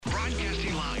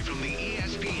from the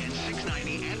ESPN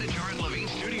 690 and the John Levine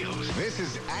Studios. This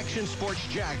is Action Sports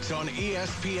Jax on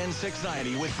ESPN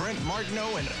 690 with Brent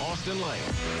Martineau and Austin Lane.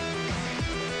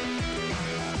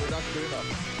 We're not good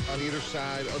enough on either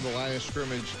side of the line of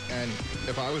scrimmage, and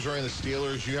if I was running the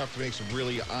Steelers, you have to make some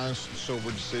really honest,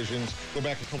 sober decisions. Go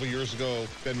back a couple years ago,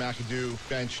 Ben McAdoo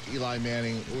benched Eli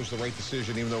Manning. It was the right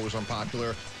decision, even though it was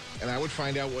unpopular. And I would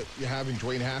find out what you have in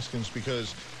Dwayne Haskins,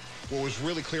 because what was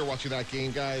really clear watching that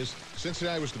game, guys,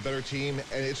 Cincinnati was the better team,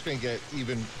 and it's going to get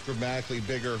even dramatically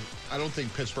bigger. I don't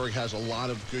think Pittsburgh has a lot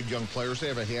of good young players. They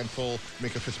have a handful: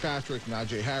 Minka Fitzpatrick,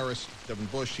 Najee Harris, Devin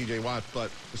Bush, T.J. Watt.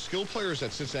 But the skill players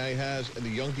that Cincinnati has and the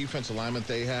young defensive alignment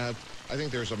they have, I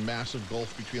think there's a massive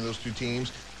gulf between those two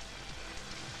teams.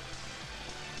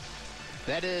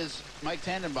 That is Mike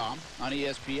Tannenbaum on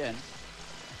ESPN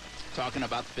talking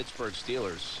about the Pittsburgh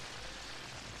Steelers.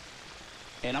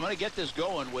 And I'm going to get this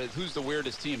going with who's the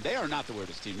weirdest team. They are not the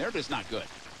weirdest team. They're just not good.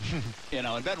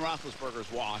 And Ben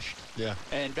Roethlisberger's washed. Yeah.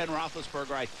 And Ben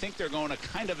Roethlisberger, I think they're going to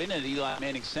kind of, in an Eli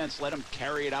Manning sense, let him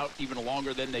carry it out even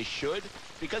longer than they should,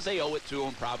 because they owe it to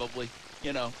him probably,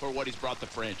 for what he's brought the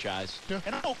franchise. Yeah.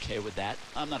 And I'm okay with that.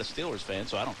 I'm not a Steelers fan,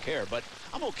 so I don't care, but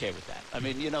I'm okay with that. I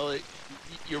mean, you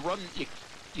run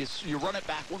it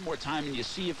back one more time and you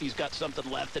see if he's got something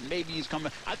left, and maybe he's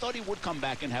coming. I thought he would come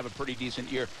back and have a pretty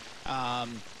decent year,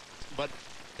 but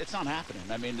it's not happening.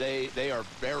 I mean, they are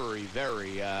very,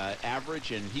 very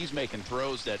average, and he's making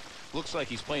throws that looks like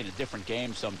he's playing a different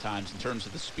game sometimes in terms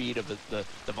of the speed of the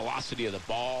velocity of the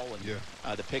ball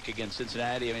and the pick against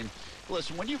Cincinnati. I mean,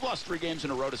 listen, when you've lost 3 games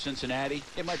in a row to Cincinnati,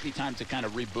 it might be time to kind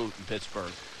of reboot in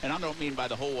Pittsburgh. And I don't mean by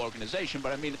the whole organization,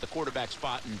 but I mean at the quarterback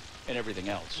spot and everything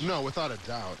else. No, without a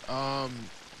doubt. I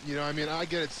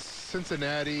get it.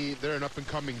 Cincinnati, they're an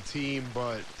up-and-coming team,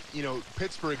 but,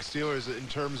 Pittsburgh Steelers, in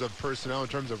terms of personnel, in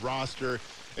terms of roster,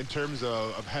 in terms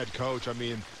of head coach, I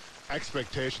mean,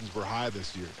 expectations were high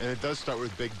this year. And it does start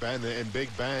with Big Ben, and Big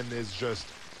Ben is just,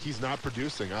 he's not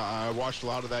producing. I watched a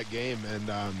lot of that game,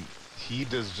 and he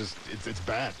does just, it's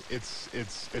bad. It's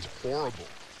horrible.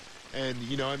 And,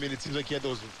 it seems like he had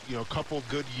those, couple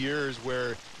good years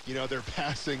where, they're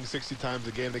passing 60 times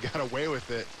a game. They got away with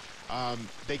it.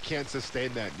 They can't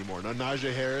sustain that anymore. Now,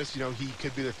 Najee Harris, he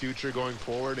could be the future going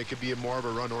forward. It could be more of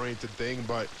a run-oriented thing,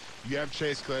 but you have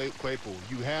Chase Claypool.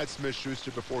 You had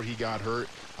Smith-Schuster before he got hurt.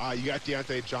 You got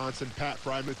Deontay Johnson. Pat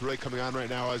Freiermuth really coming on right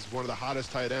now as one of the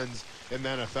hottest tight ends in the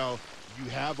NFL. You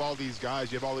have all these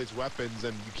guys, you have all these weapons,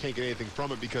 and you can't get anything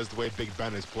from it because the way Big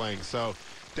Ben is playing. So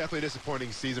definitely a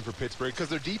disappointing season for Pittsburgh, because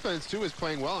their defense, too, is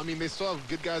playing well. I mean, they still have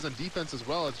good guys on defense as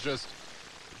well. It's just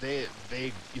they're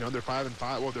 5-5.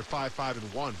 Well, they're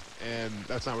 5-1, and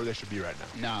that's not where they should be right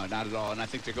now. No, not at all. And I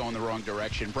think they're going the wrong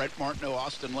direction. Brent Martineau,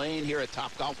 Austin Lane here at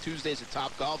Top Golf Tuesdays at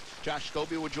Top Golf. Josh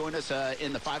Scobie will join us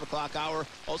in the 5 o'clock hour.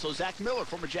 Also, Zach Miller,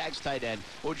 former Jags tight end,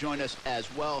 will join us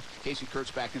as well. Casey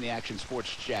Kurtz back in the Action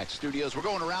Sports Jax studios. We're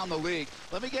going around the league.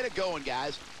 Let me get it going,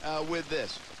 guys, with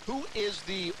this. Who is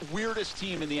the weirdest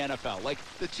team in the NFL? Like,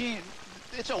 the team,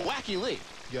 it's a wacky league.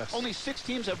 Yes. Only 6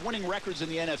 teams have winning records in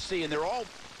the NFC, and they're all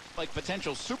like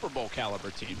potential Super Bowl caliber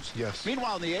teams. Yes.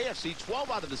 Meanwhile, in the AFC,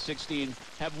 12 out of the 16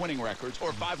 have winning records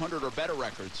or 500 or better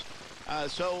records.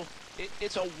 So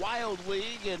it's a wild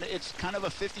league, and it's kind of a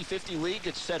 50-50 league.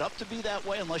 It's set up to be that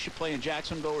way unless you play in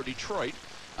Jacksonville or Detroit.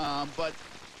 But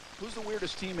who's the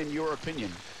weirdest team in your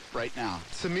opinion right now?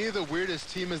 To me, the weirdest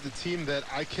team is the team that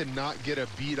I cannot get a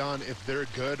beat on if they're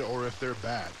good or if they're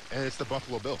bad, and it's the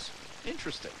Buffalo Bills.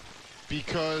 Interesting.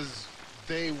 Because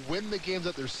they win the games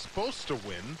that they're supposed to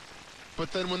win,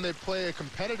 but then when they play a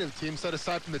competitive team, set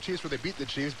aside from the Chiefs where they beat the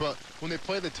Chiefs, but when they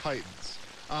play the Titans,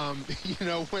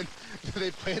 when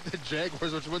they play the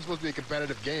Jaguars, which was supposed to be a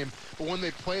competitive game, but when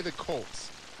they play the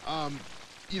Colts,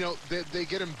 they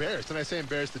get embarrassed. And I say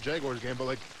embarrassed the Jaguars game,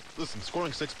 but listen,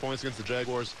 scoring 6 points against the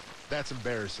Jaguars, that's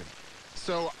embarrassing.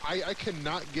 So I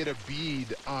cannot get a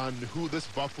bead on who this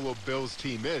Buffalo Bills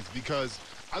team is, because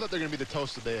I thought they're going to be the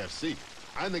toast of the AFC.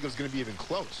 I didn't think it was going to be even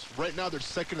close. Right now, they're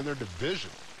second in their division.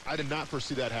 I did not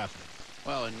foresee that happening.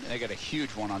 Well, and they got a huge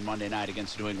one on Monday night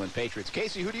against the New England Patriots.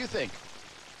 Casey, who do you think?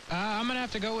 I'm going to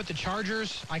have to go with the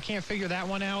Chargers. I can't figure that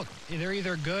one out. They're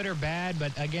either good or bad,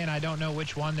 but again, I don't know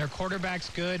which one. Their quarterback's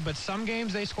good, but some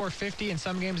games they score 50 and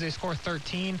some games they score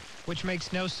 13, which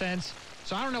makes no sense.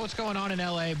 So I don't know what's going on in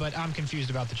L.A., but I'm confused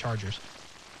about the Chargers.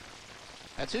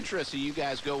 That's interesting. You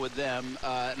guys go with them.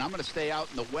 And I'm going to stay out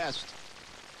in the West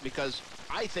because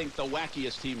I think the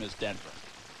wackiest team is Denver.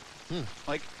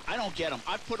 I don't get them.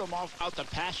 I've put them out to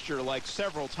pasture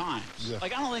several times. Yeah. I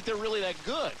don't think they're really that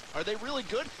good. Are they really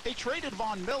good? They traded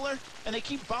Von Miller, and they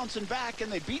keep bouncing back,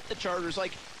 and they beat the Chargers.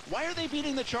 Why are they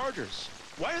beating the Chargers?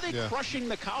 Why are they Yeah. crushing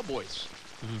the Cowboys?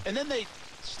 And then they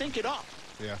stink it up.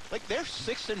 Yeah. Like, they're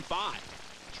 6-5.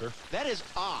 Sure. That is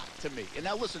odd to me. And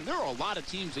now, listen, there are a lot of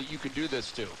teams that you could do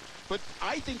this to. But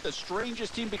I think the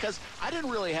strangest team, because I didn't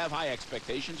really have high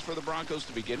expectations for the Broncos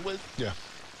to begin with. Yeah.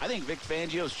 I think Vic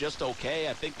Fangio's just okay.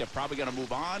 I think they're probably going to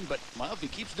move on. But, well, if he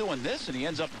keeps doing this and he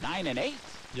ends up 9-8,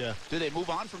 Yeah. do they move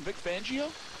on from Vic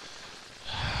Fangio?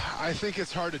 I think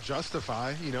it's hard to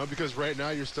justify, because right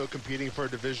now you're still competing for a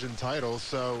division title.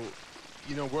 So,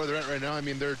 where they're at right now, I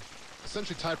mean, they're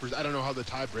essentially tied for, I don't know how the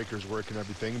tiebreakers work and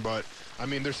everything, but, I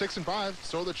mean, they're 6-5.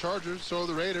 So are the Chargers. So are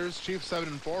the Raiders. Chiefs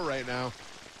 7-4 right now.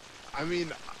 I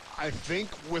mean, I think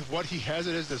with what he has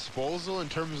at his disposal in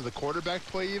terms of the quarterback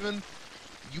play even,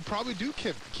 you probably do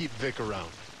keep Vic around.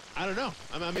 I don't know.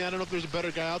 I mean, I don't know if there's a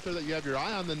better guy out there that you have your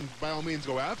eye on, then by all means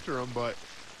go after him, but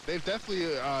they've definitely,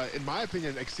 in my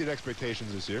opinion, exceeded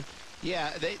expectations this year.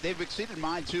 Yeah, they've exceeded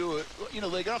mine, too.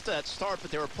 They got off to that start, but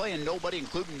they were playing nobody,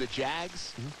 including the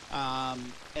Jags.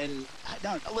 And,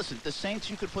 now, listen, the Saints,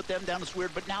 you could put them down as weird,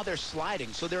 but now they're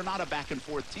sliding, so they're not a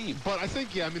back-and-forth team. But I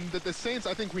think, the Saints,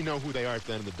 I think we know who they are at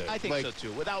the end of the day. I think so,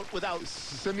 too. Without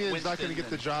Simeon's not going to get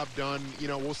the job done.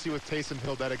 We'll see with Taysom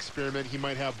Hill, that experiment. He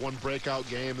might have one breakout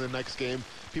game. The next game,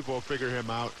 people will figure him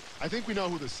out. I think we know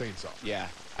who the Saints are. Yeah.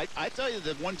 I tell you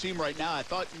that one team right now I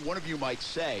thought one of you might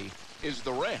say is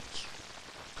the Rams.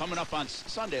 Coming up on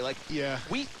Sunday. Yeah.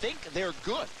 We think they're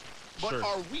good, but Sure.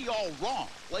 are we all wrong?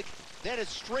 That is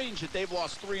strange that they've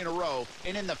lost 3 in a row,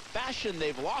 and in the fashion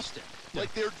they've lost it. Yeah.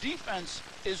 Their defense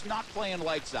is not playing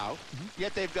lights out,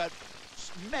 yet they've got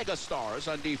mega stars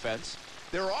on defense.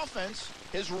 Their offense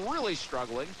is really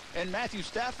struggling, and Matthew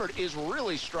Stafford is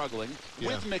really struggling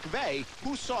with McVay.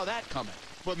 Who saw that coming?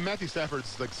 But Matthew Stafford's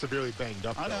severely banged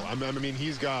up, I though. know. I mean,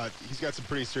 he's got some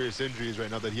pretty serious injuries right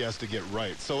now that he has to get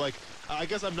right. So I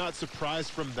guess I'm not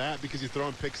surprised from that because he's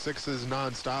throwing pick sixes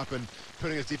nonstop and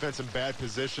putting his defense in bad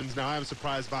positions. Now I'm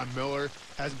surprised Von Miller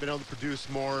hasn't been able to produce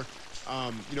more.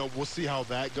 We'll see how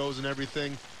that goes and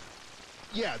everything.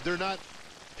 Yeah, they're not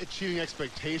achieving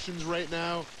expectations right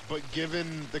now, but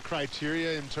given the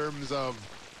criteria in terms of,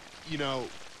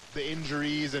 the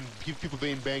injuries and people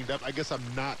being banged up, I guess I'm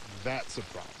not that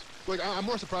surprised. I'm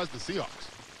more surprised with the Seahawks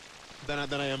than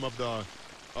I am of the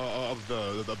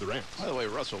Rams. By the way,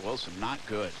 Russell Wilson, not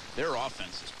good. Their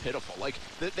offense is pitiful.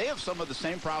 They have some of the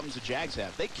same problems the Jags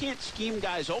have. They can't scheme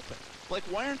guys open.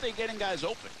 Why aren't they getting guys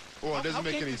open? Well, it doesn't How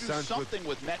make can't any you do sense something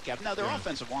with Metcalf? Now, their Yeah.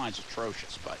 offensive line's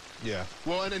atrocious, but Yeah.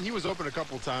 Well, and he was open a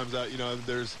couple of times. That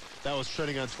that was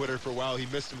trending on Twitter for a while. He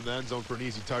missed him in the end zone for an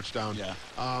easy touchdown. Yeah.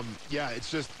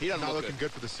 It's just He doesn't not look looking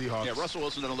good for the Seahawks. yeah, Russell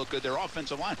Wilson doesn't look good. Their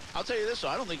offensive line. I'll tell you this, though.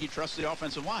 I don't think he trusts the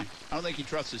offensive line. I don't think he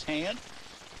trusts his hand.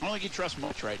 I don't think he trusts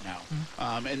much right now.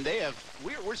 And they have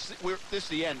this is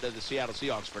the end of the Seattle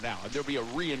Seahawks for now. There'll be a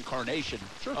reincarnation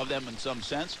of them in some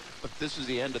sense, but this is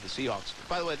the end of the Seahawks.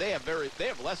 By the way, they have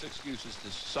less excuses to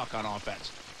suck on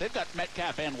offense. They've got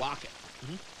Metcalf and Lockett,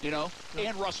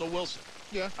 and Russell Wilson.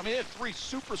 Yeah. I mean, they have 3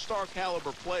 superstar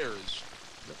caliber players,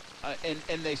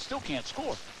 and they still can't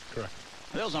score. Correct.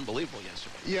 That was unbelievable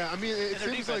yesterday. Yeah, I mean, it And their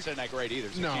seems defense like isn't that great either,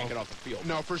 so No. they can't get off the field.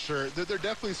 no, for sure. They're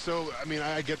definitely so. I mean,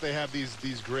 I get they have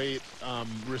these great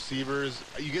receivers.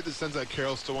 You get the sense that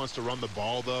Carroll still wants to run the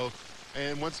ball, though.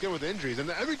 And once again with injuries, and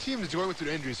every team is going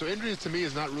through injuries, so injuries to me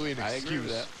is not really an I excuse. agree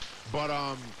with that. But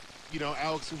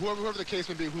Alex, whoever the case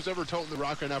may be, who's ever toting the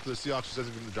rock right now for the Seahawks just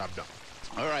doesn't get the job done.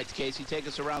 All right, Casey, take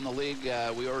us around the league.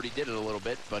 We already did it a little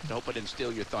bit, but hope I didn't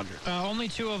steal your thunder. Only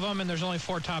 2 of them, and there's only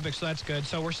 4 topics, so that's good.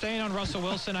 So we're staying on Russell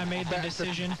Wilson. I made the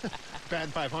decision.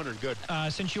 Batting 500, good.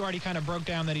 Since you already kind of broke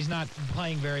down that he's not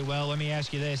playing very well, let me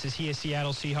ask you this. Is he a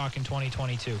Seattle Seahawk in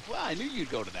 2022? Well, I knew you'd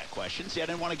go to that question. See, I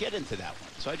didn't want to get into that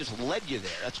one, so I just led you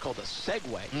there. That's called a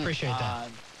segue. Appreciate that.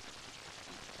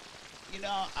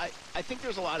 I think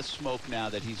there's a lot of smoke now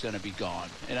that he's going to be gone,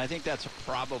 and I think that's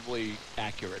probably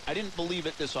accurate. I didn't believe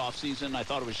it this offseason. I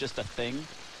thought it was just a thing.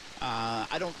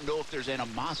 I don't know if there's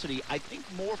animosity. I think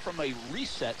more from a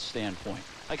reset standpoint.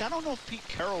 I don't know if Pete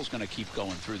Carroll's going to keep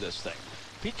going through this thing.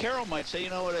 Pete Carroll might say, you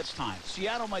know what, it's time.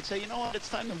 Seattle might say, you know what, it's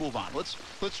time to move on. Let's.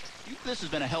 This has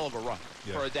been a hell of a run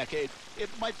for a decade. It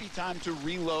might be time to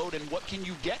reload, and what can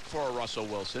you get for a Russell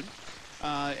Wilson?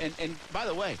 And by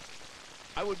the way,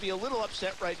 I would be a little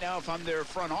upset right now if I'm their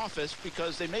front office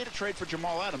because they made a trade for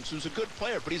Jamal Adams, who's a good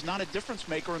player, but he's not a difference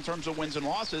maker in terms of wins and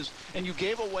losses, and you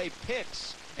gave away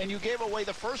picks, and you gave away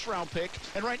the first-round pick,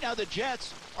 and right now the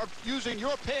Jets are using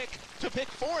your pick to pick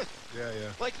 4th. Yeah.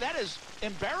 That is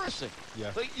embarrassing.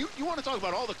 Yeah. You want to talk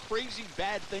about all the crazy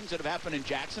bad things that have happened in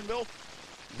Jacksonville?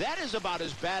 That is about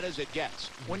as bad as it gets.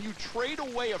 When you trade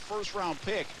away a first-round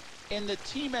pick and the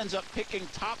team ends up picking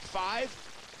top 5,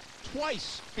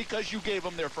 twice because you gave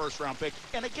them their first-round pick.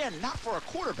 And again, not for a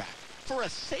quarterback, for a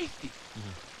safety.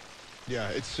 Yeah,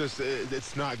 it's just,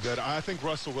 it's not good. I think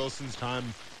Russell Wilson's time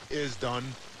is done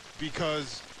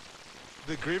because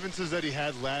the grievances that he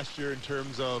had last year in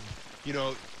terms of, you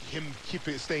know, him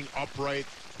staying upright,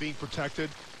 being protected,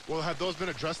 well, have those been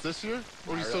addressed this year?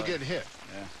 Or is he still getting hit?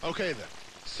 Yeah. Okay, then.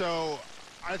 So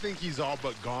I think he's all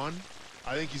but gone.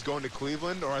 I think he's going to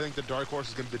Cleveland, or I think the dark horse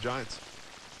is going to be the Giants.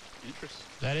 Interesting.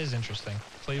 That is interesting.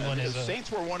 Cleveland is the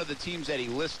Saints were one of the teams that he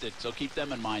listed, so keep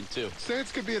them in mind, too.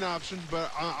 Saints could be an option,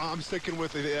 but I'm sticking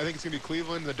with it. I think it's going to be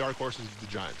Cleveland, and the dark horse is the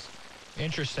Giants.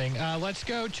 interesting. Let's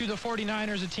go to the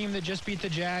 49ers, a team that just beat the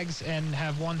Jags and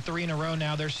have won 3 in a row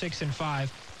now. They're 6-5.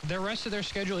 The rest of their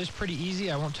schedule is pretty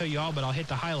easy. I won't tell you all, but I'll hit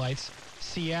the highlights.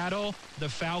 Seattle, the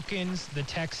Falcons, the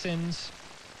Texans,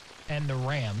 and the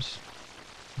Rams.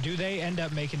 Do they end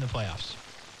up making the playoffs?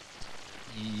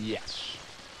 Yes.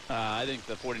 I think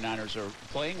the 49ers are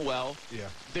playing well. Yeah.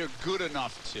 They're good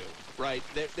enough to, right?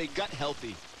 They got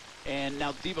healthy. And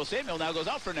now Deebo Samuel now goes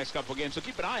out for the next couple of games, so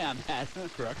keep an eye on that.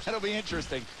 Correct. That'll be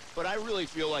interesting. But I really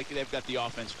feel like they've got the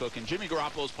offense cooking. Jimmy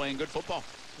Garoppolo is playing good football.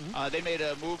 They made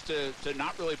a move to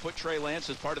not really put Trey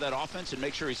Lance as part of that offense and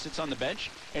make sure he sits on the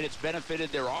bench, and it's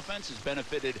benefited their offense. It's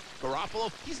benefited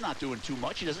Garoppolo. He's not doing too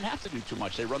much. He doesn't have to do too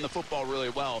much. They run the football really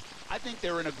well. I think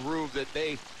they're in a groove that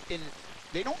they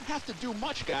don't have to do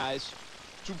much, guys,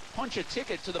 to punch a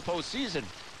ticket to the postseason.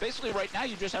 Basically, right now,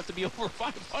 you just have to be over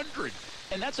 500,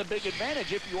 and that's a big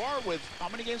advantage if you are with, how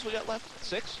many games we got left?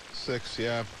 6? 6,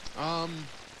 yeah.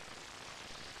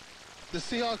 The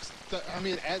Seahawks,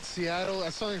 at Seattle, I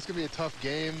still think it's going to be a tough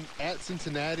game. At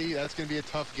Cincinnati, that's going to be a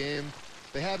tough game.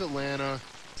 They have Atlanta.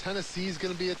 Tennessee's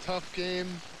going to be a tough game.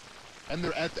 And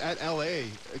they're at L.A.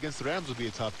 against the Rams will be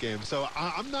a tough game. So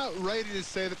I'm not ready to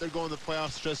say that they're going to the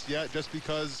playoffs just yet, just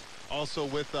because also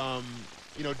with,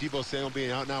 Deebo Samuel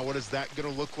being out now, what is that going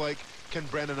to look like? Can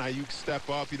Brandon Ayuk step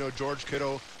up? George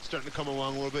Kittle starting to come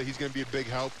along a little bit. He's going to be a big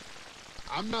help.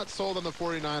 I'm not sold on the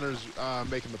 49ers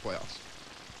making the playoffs.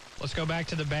 Let's go back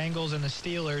to the Bengals and the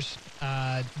Steelers.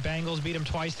 Bengals beat them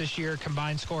twice this year,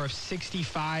 combined score of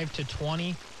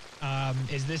 65-20.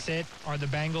 Is this it? Are the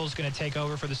Bengals going to take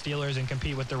over for the Steelers and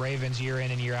compete with the Ravens year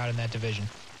in and year out in that division?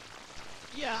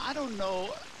 Yeah, I don't know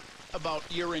about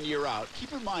year in, year out.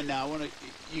 Keep in mind now,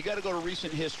 you got to go to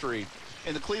recent history.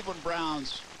 And the Cleveland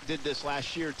Browns did this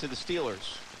last year to the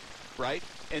Steelers, right?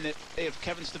 And they have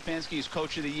Kevin Stefanski as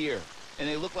coach of the year. And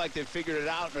they look like they've figured it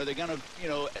out. Are they going to,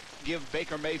 give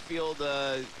Baker Mayfield,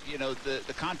 the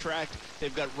contract?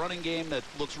 They've got running game that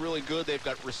looks really good. They've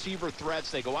got receiver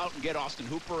threats. They go out and get Austin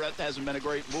Hooper. That hasn't been a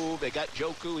great move. They got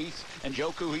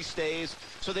Njoku. He stays.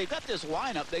 So they've got this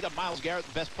lineup. They got Myles Garrett,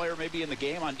 the best player maybe in the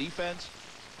game on defense.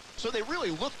 So they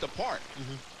really look the part.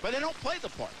 But they don't play the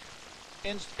part.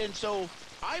 And so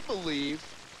I believe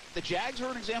the Jags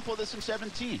are an example of this in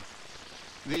 17.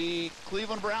 The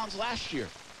Cleveland Browns last year.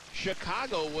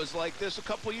 Chicago was like this a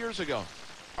couple years ago.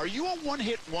 Are you a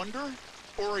one-hit wonder,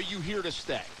 or are you here to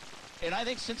stay? And I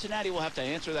think Cincinnati will have to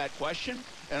answer that question,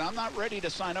 and I'm not ready to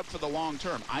sign up for the long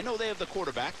term. I know they have the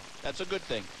quarterback. That's a good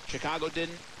thing. Chicago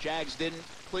didn't. Jags didn't.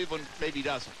 Cleveland maybe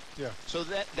doesn't. Yeah. So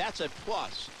that's a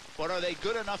plus. But are they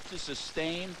good enough to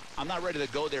sustain? I'm not ready to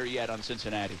go there yet on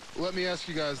Cincinnati. Let me ask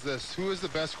you guys this. Who is the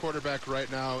best quarterback right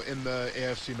now in the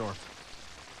AFC North?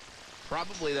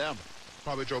 Probably them.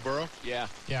 Probably Joe Burrow? Yeah.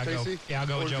 I'll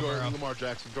go with Joe Burrow. Lamar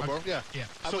Jackson. Joe Burrow? Yeah.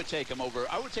 I would take him over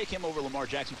Lamar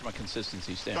Jackson from a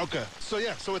consistency standpoint. Okay.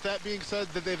 So with that being said,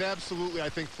 that they've absolutely, I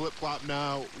think, flip-flopped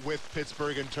now with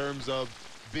Pittsburgh in terms of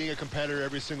being a competitor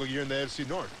every single year in the AFC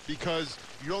North, because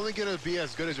you're only going to be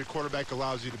as good as your quarterback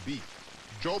allows you to be.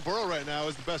 Joe Burrow right now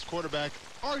is the best quarterback,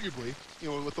 arguably,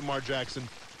 with Lamar Jackson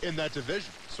in that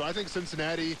division. So I think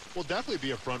Cincinnati will definitely be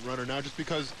a front runner now just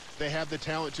because they have the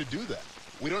talent to do that.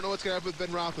 We don't know what's going to happen with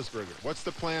Ben Roethlisberger. What's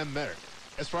the plan there?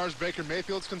 As far as Baker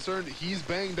Mayfield's concerned, he's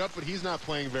banged up, but he's not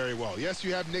playing very well. Yes,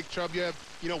 you have Nick Chubb. You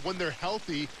have, when they're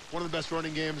healthy, one of the best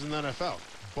running games in the NFL.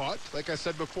 But, like I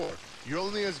said before, you're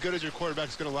only as good as your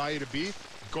quarterback's going to allow you to be.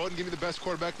 Go ahead and give me the best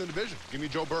quarterback in the division. Give me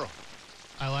Joe Burrow.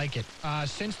 I like it.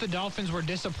 Since the Dolphins were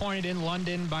disappointed in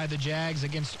London by the Jags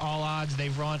against all odds,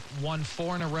 they've won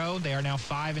 4 in a row. They are now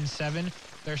 5-7.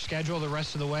 Their schedule the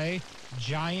rest of the way: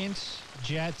 Giants,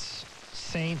 Jets,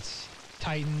 Saints,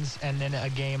 Titans, and then a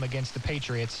game against the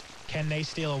Patriots. Can they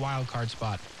steal a wild card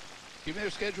spot? Give me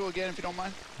their schedule again, if you don't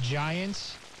mind.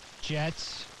 Giants,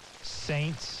 Jets,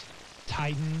 Saints,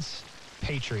 Titans,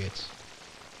 Patriots.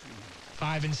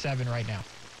 5-7 right now.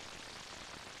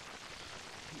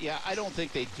 Yeah, I don't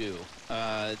think they do.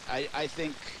 I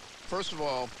think, first of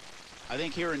all, I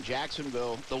think here in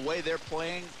Jacksonville, the way they're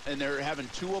playing and they're having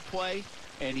Tua play,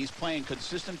 and he's playing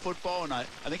consistent football, and I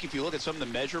think if you look at some of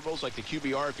the measurables, like the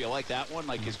QBR, if you like that one,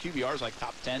 like his QBR is like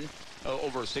top 10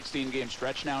 over a 16-game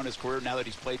stretch now in his career, now that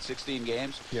he's played 16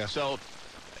 games. Yeah. So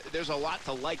there's a lot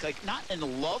to like not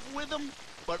in love with him,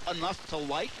 but enough to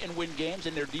like and win games,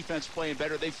 and their defense playing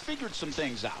better. They figured some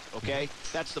things out, okay?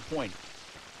 That's the point.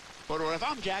 But if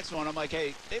I'm Jacksonville, I'm like, hey,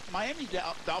 if Miami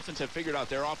Dolphins have figured out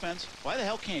their offense, why the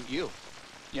hell can't you?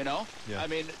 You know? Yeah. I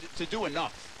mean, to do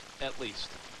enough, at least.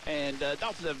 And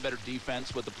Dolphins have a better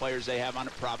defense with the players they have on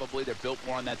it, probably. They're built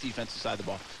more on that defensive side of the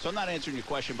ball. So I'm not answering your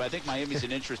question, but I think Miami's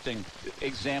an interesting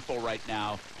example right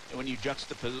now when you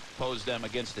juxtapose them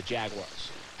against the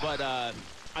Jaguars. But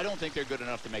I don't think they're good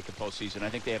enough to make the postseason. I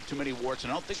think they have too many warts,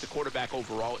 and I don't think the quarterback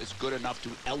overall is good enough to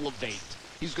elevate.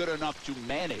 He's good enough to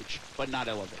manage, but not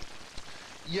elevate.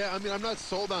 Yeah, I mean, I'm not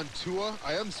sold on Tua.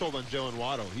 I am sold on Jalen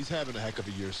Waddle. He's having a heck of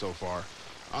a year so far.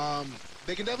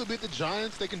 They can definitely beat the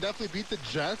Giants. They can definitely beat the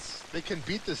Jets. They can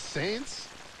beat the Saints.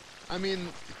 I mean,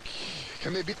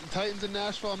 can they beat the Titans in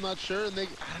Nashville? I'm not sure. And I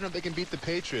don't know if they can beat the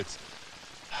Patriots.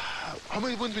 How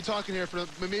many wins are we talking here? For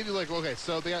maybe like, okay,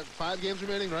 so they got 5 games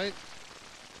remaining, right?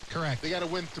 Correct. They got to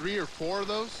win 3 or 4 of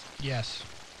those? Yes.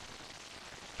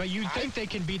 But you'd think they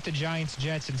can beat the Giants,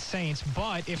 Jets, and Saints,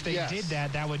 but if they did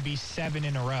that, that would be 7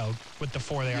 in a row with the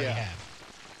 4 they already have.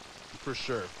 For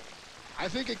sure. I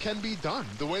think it can be done.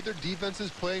 The way their defense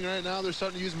is playing right now, they're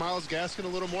starting to use Myles Gaskin a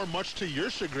little more, much to your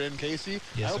chagrin, Casey.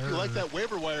 Yes, I hope sir. you like that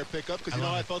waiver wire pickup, because you know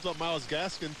how I felt about Myles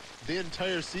Gaskin the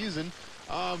entire season.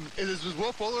 Is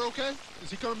Will Fuller okay? Is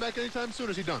he coming back anytime soon,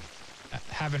 or is he done?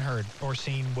 Haven't heard or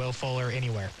seen Will Fuller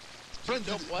anywhere. Brent,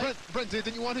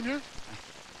 didn't you want him here?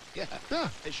 Yeah. Yeah.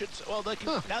 They should. Well,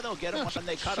 now they'll get him when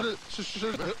they cut him.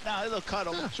 Now they'll cut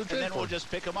him, and then we'll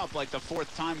just pick him up like the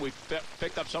 4th time we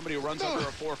picked up somebody who runs under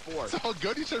a 4.4. It's all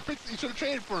good. You should have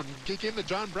traded for him. He gave him the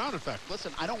John Brown effect.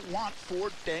 Listen, I don't want 4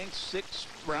 dang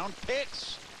 6th-round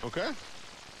picks. Okay.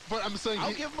 But I'm saying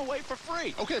I'll give them away for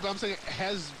free. Okay, but I'm saying,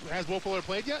 has Will Fuller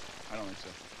played yet? I don't think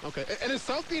so. Okay. And is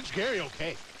South Beach Gary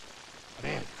okay?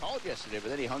 Man, called yesterday, but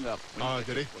then he hung up. Oh,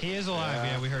 did he? He is alive.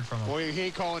 Yeah, we heard from him. Boy, he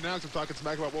ain't calling now because I'm talking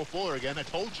smack about Will Fuller again. I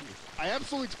told you. I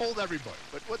absolutely told everybody.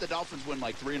 But what, the Dolphins win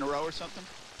like 3 in a row or something?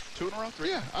 2 in a row? 3?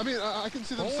 Yeah, I mean, I can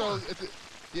see themselves.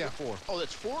 4. Oh,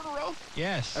 that's 4 in a row?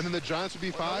 Yes. And then the Giants would be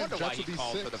 5. No Jets would be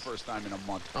 6. For the first time in a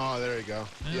month. Oh, there you go.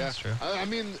 Yeah, that's true. I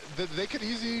mean, they could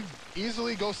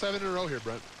easily go 7 in a row here,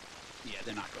 Brent. Yeah,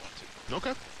 they're not going to.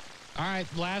 Okay. All right,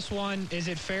 last one. Is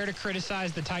it fair to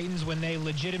criticize the Titans when they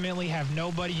legitimately have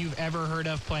nobody you've ever heard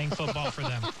of playing football for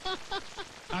them?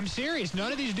 I'm serious.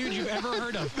 None of these dudes you've ever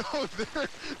heard of. No,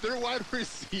 their wide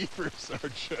receivers are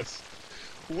just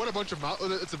what a bunch of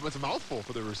it's a mouthful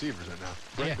for the receivers right now.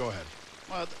 Brent, go ahead.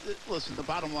 Well, listen, the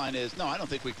bottom line is, no, I don't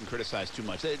think we can criticize too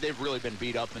much. They've really been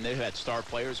beat up, and they've had star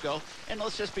players go. And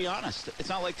let's just be honest. It's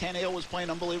not like Tannehill was playing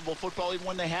unbelievable football even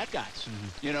when they had guys,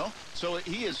 you know? So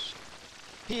he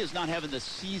is not having the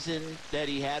season that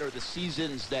he had or the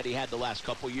seasons that he had the last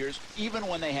couple years, even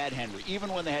when they had Henry,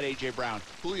 even when they had A.J. Brown,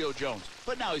 Julio Jones.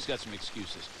 But now he's got some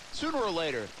excuses. Sooner or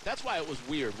later, that's why it was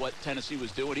weird what Tennessee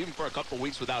was doing, even for a couple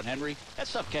weeks without Henry. That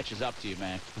stuff catches up to you,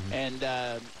 man. And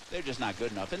they're just not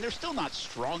good enough. And they're still not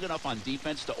strong enough on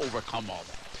defense to overcome all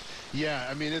that. Yeah,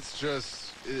 I mean, it's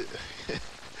just...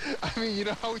 I mean, you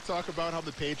know how we talk about how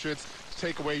the Patriots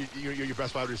take away your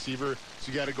best wide receiver,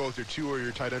 so you got to go with your 2 or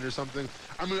your tight end or something?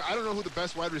 I mean, I don't know who the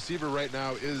best wide receiver right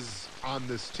now is on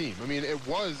this team. I mean, it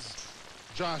was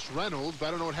Josh Reynolds, but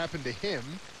I don't know what happened to him.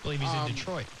 I believe he's in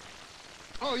Detroit.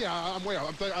 Oh, yeah, I'm way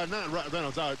off. Not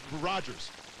Reynolds,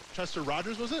 Rodgers. Chester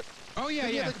Rodgers, was it? Oh, yeah,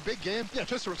 He yeah. had like a big game. Yeah,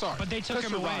 Chester, sorry. But they took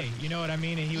Chester him away. Rodgers. You know what I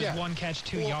mean? And he was 1 catch,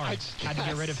 2 yards. Had to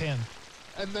get rid of him.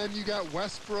 And then you got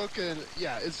Westbrook, and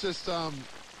yeah, it's just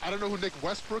I don't know who Nick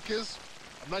Westbrook is.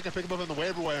 I'm not gonna pick him up on the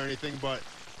waiver wire or anything, but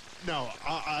no,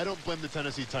 I don't blame the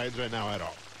Tennessee Titans right now at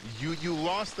all. You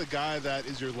lost the guy that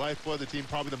is your lifeblood of the team,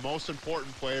 probably the most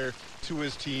important player to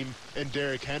his team, and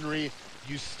Derrick Henry.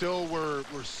 You still were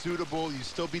suitable. You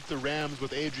still beat the Rams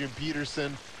with Adrian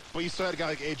Peterson, but you still had a guy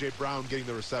like A.J. Brown getting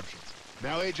the receptions.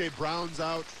 Now A.J. Brown's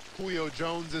out. Julio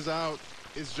Jones is out.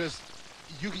 It's just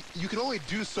you can only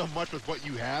do so much with what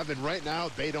you have, and right now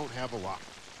they don't have a lot.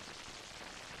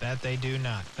 That they do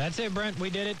not. That's it, Brent. We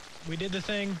did it. We did the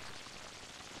thing.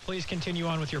 Please continue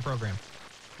on with your program.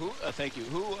 Thank you.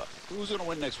 Who's going to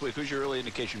win next week? Who's your early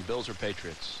indication, Bills or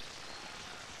Patriots?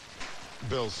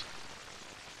 Bills.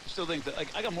 I still think that,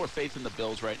 I got more faith in the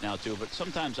Bills right now, too, but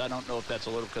sometimes I don't know if that's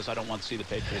a little because I don't want to see the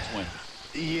Patriots win.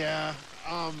 Yeah.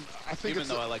 I think Even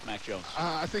though I like Mac Jones.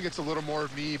 I think it's a little more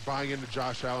of me buying into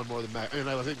Josh Allen more than Mac. And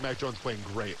I think Mac Jones playing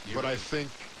great. But I think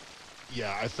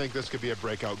Yeah, I think this could be a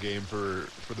breakout game for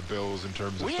the Bills in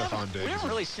terms of Stephon Diggs. We haven't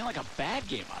really seen like a bad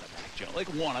game out of Mac Jones. Like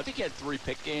one. I think he had 3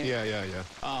 pick games. Yeah.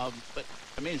 But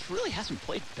I mean, it really hasn't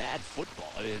played bad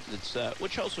football. It's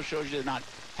which also shows you they're not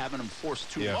having him force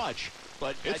too much.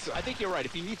 But I think you're right.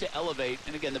 If you need to elevate,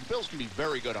 and again, the Bills can be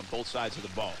very good on both sides of the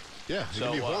ball. Yeah, it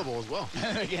can be horrible as well.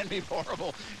 It can be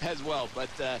horrible as well. But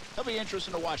it'll be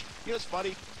interesting to watch. You know, it's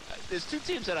funny. There's 2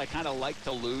 teams that I kind of like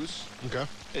to lose. Okay.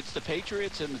 It's the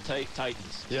Patriots and the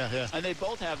Titans. Yeah. And they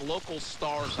both have local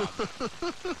stars on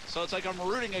them. So it's like I'm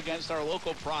rooting against our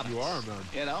local products. You are, man.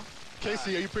 You know?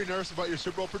 Casey, are you pretty nervous about your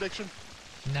Super Bowl prediction?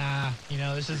 Nah,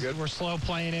 we're slow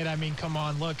playing it. I mean, come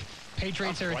on, look.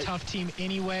 Patriots are a tough team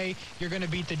anyway. You're going to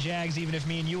beat the Jags, even if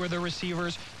me and you are the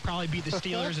receivers. Probably beat the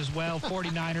Steelers as well.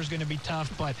 49ers going to be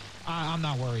tough, but I'm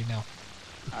not worried now.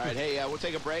 All right, hey, we'll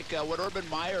take a break. What Urban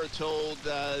Meyer told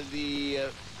the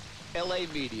L.A.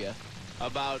 media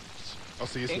about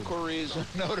inquiries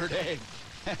of Notre Dame.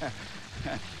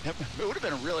 It would have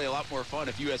been really a lot more fun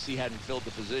if USC hadn't filled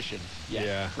the position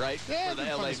yet, right? Yeah, for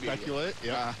the LA speculate,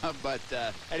 media. But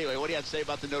anyway, what do you have to say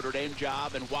about the Notre Dame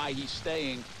job and why he's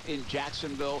staying in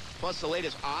Jacksonville, plus the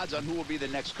latest odds on who will be the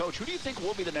next coach? Who do you think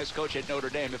will be the next coach at Notre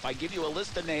Dame? If I give you a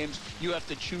list of names, you have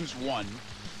to choose one.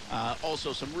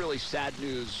 Also, some really sad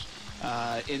news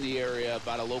in the area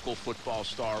about a local football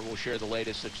star. We'll share the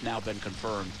latest that's now been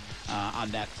confirmed on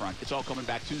that front. It's all coming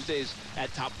back Tuesdays at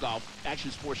Topgolf. Action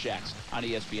Sports Jacks on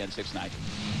ESPN 690.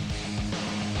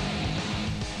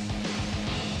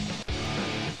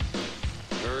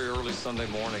 Very early Sunday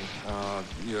morning,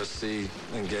 USC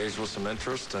engaged with some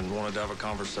interest and wanted to have a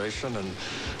conversation. And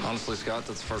honestly, Scott,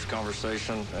 that's the first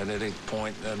conversation at any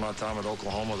point in my time at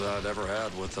Oklahoma that I'd ever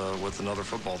had with another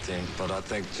football team. But I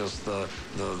think just the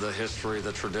history,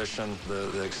 the tradition,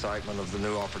 the excitement of the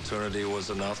new opportunity was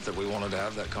enough that we wanted to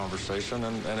have that conversation,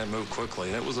 and it moved quickly.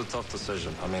 And it was a tough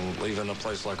decision. I mean, leaving a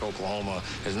place like Oklahoma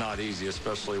is not easy,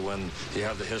 especially when you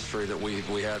have the history that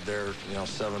we had there,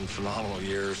 7 phenomenal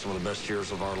years, some of the best years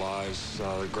of our lives,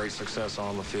 great success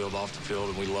on the field, off the field,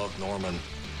 and we loved Norman.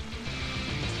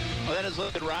 Well, that is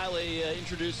Lincoln Riley,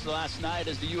 introduced last night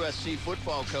as the USC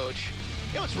football coach.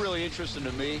 You know what's really interesting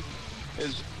to me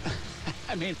is,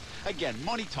 I mean, again,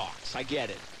 money talks. I get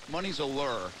it. Money's a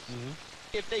lure. Mm-hmm.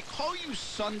 If they call you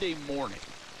Sunday morning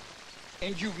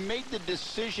and you've made the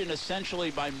decision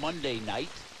essentially by Monday night,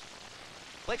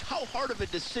 like how hard of a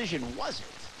decision was it?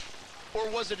 Or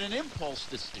was it an impulse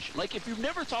decision? Like, if you've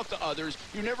never talked to others,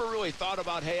 you never really thought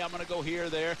about, hey, I'm going to go here or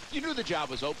there. You knew the job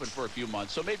was open for a few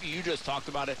months, so maybe you just talked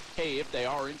about it. Hey, if they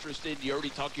are interested, you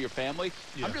already talked to your family.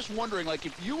 Yeah. I'm just wondering, like,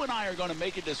 if you and I are going to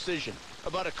make a decision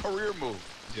about a career move,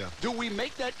 do we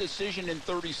make that decision in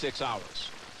 36 hours?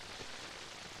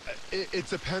 It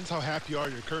depends how happy you are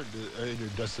in your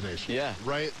destination. Yeah.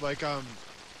 Right? Like,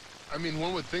 I mean,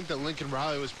 one would think that Lincoln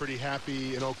Riley was pretty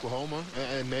happy in Oklahoma,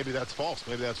 and maybe that's false.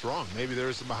 Maybe that's wrong. Maybe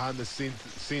there's some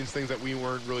behind-the-scenes things that we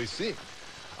weren't really seeing.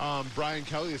 Brian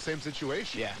Kelly, the same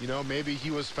situation. Yeah. Maybe he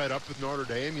was fed up with Notre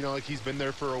Dame. Like he's been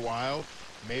there for a while.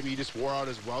 Maybe he just wore out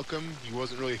his welcome. He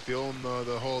wasn't really feeling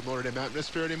the whole Notre Dame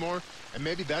atmosphere anymore, and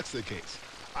maybe that's the case.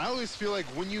 I always feel like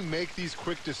when you make these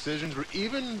quick decisions,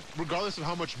 even regardless of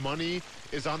how much money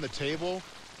is on the table,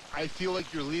 I feel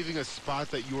like you're leaving a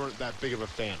spot that you weren't that big of a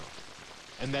fan of.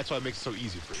 And that's why it makes it so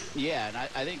easy for you. Yeah, and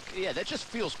I think, that just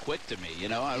feels quick to me,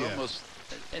 almost,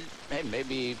 and hey,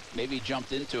 maybe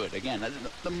jumped into it. Again,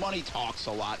 the money talks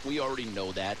a lot. We already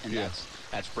know that, and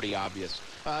that's pretty obvious.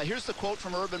 Here's the quote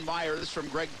from Urban Meyer. This is from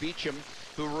Greg Beacham,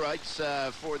 who writes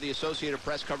for the Associated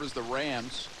Press, covers the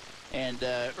Rams. And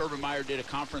Urban Meyer did a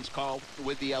conference call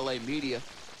with the L.A. media.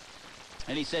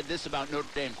 And he said this about Notre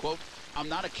Dame, quote, I'm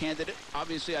not a candidate.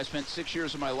 Obviously, I spent 6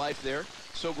 years of my life there.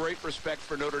 So great respect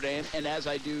for Notre Dame, and as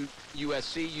I do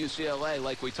USC, UCLA,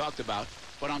 like we talked about.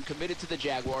 But I'm committed to the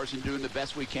Jaguars and doing the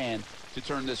best we can to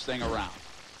turn this thing around.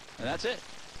 And that's it.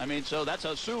 I mean, so that's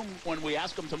assume when we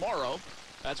ask him tomorrow,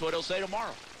 that's what he'll say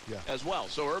tomorrow as well.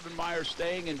 So Urban Meyer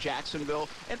staying in Jacksonville.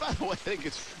 And by the way, I think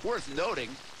it's worth noting,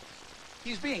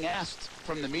 he's being asked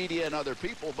from the media and other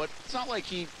people, but it's not like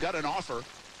he got an offer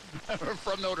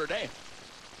from Notre Dame.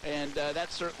 And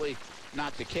that's certainly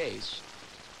not the case.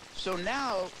 So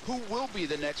now, who will be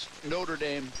the next Notre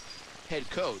Dame head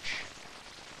coach?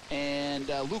 And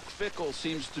Luke Fickell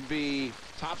seems to be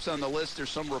tops on the list. There's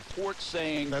some reports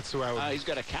saying that's who I would. He's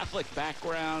got a Catholic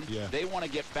background. Yeah. They want to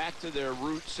get back to their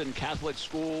roots in Catholic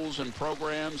schools and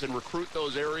programs and recruit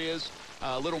those areas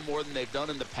a little more than they've done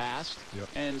in the past. Yep.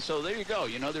 And so there you go.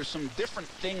 There's some different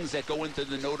things that go into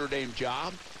the Notre Dame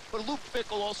job. But Luke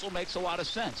Fickell also makes a lot of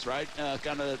sense, right?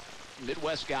 Kind of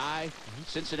Midwest guy,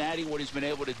 Cincinnati, what he's been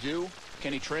able to do.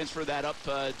 Can he transfer that up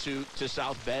to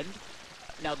South Bend?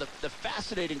 Now, the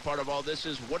fascinating part of all this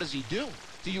is, what does he do?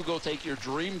 Do you go take your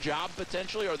dream job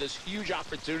potentially, or this huge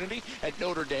opportunity at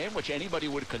Notre Dame, which anybody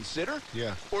would consider?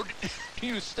 Yeah. Or do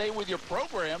you stay with your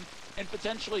program and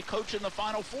potentially coach in the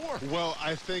Final Four? Well,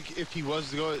 I think if he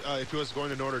was going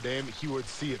to Notre Dame, he would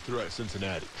see it through at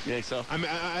Cincinnati. You think so? I mean,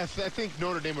 I think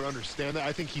Notre Dame would understand that.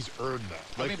 I think he's earned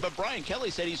that. I mean, but Brian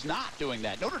Kelly said he's not doing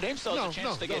that. Notre Dame still has a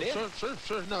chance to get in.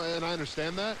 Sure. No, and I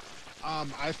understand that.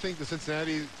 I think the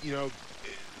Cincinnati,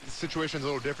 situation is a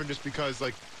little different just because,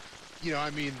 I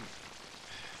mean,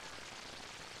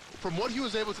 from what he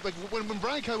was able to, when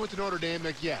Brian Kelly went to Notre Dame,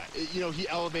 he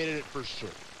elevated it for sure.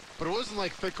 But it wasn't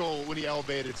like Fickell when he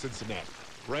elevated Cincinnati,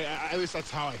 right? At least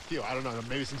that's how I feel. I don't know.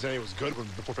 Maybe Cincinnati was good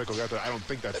before Fickell got there. I don't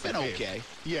think that's the case. They've been okay.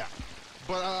 Yeah.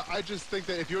 But I just think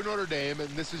that if you're Notre Dame and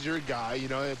this is your guy,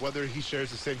 whether he shares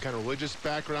the same kind of religious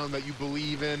background that you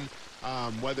believe in,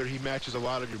 whether he matches a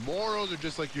lot of your morals or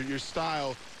just like your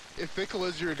style, if Fickell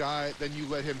is your guy, then you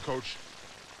let him coach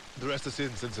the rest of the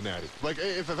season in Cincinnati. Like,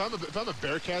 if I'm a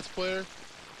Bearcats player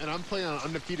and I'm playing on an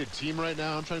undefeated team right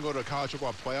now, I'm trying to go to a college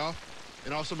football playoff,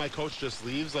 and also my coach just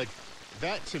leaves,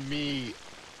 that to me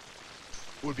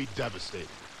would be devastating.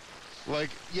 I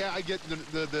get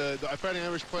the Fighting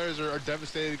Irish players are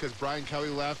devastated because Brian Kelly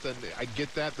left, and I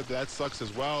get that sucks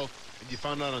as well. And you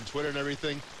found out on Twitter and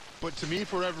everything. But to me,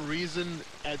 for whatever reason,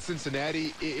 at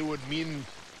Cincinnati, it would mean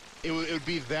it would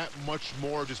be that much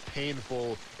more just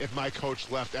painful if my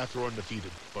coach left after we're undefeated.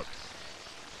 But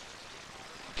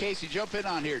Casey, jump in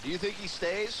on here. Do you think he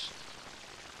stays?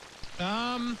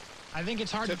 I think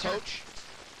it's hard to coach.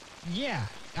 Yeah,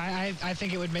 I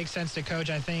think it would make sense to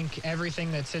coach. I think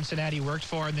everything that Cincinnati worked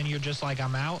for, and then you're just like,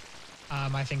 I'm out.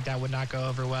 I think that would not go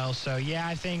over well. So yeah,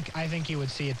 I think he would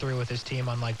see it through with his team,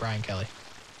 unlike Brian Kelly.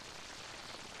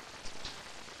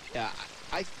 Yeah,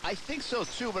 I think so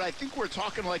too, but I think we're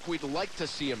talking like we'd like to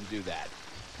see him do that.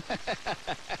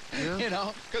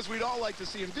 Yeah. Because we'd all like to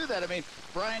see him do that. I mean,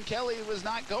 Brian Kelly was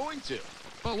not going to.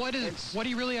 But what do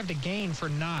you really have to gain for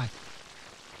not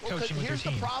coaching with your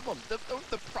team? Here's the problem.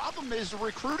 The problem is the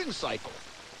recruiting cycle.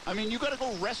 I mean, you got to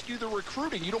go rescue the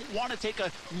recruiting. You don't want to take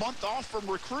a month off from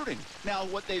recruiting. Now,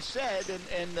 what they've said,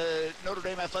 and the Notre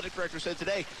Dame athletic director said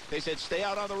today, they said, stay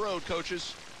out on the road,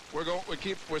 coaches.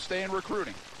 We're staying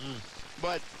recruiting.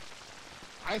 But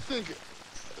I think,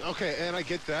 okay, and I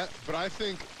get that, but I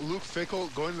think Luke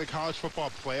Fickell going to the college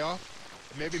football playoff,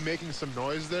 maybe making some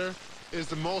noise there, is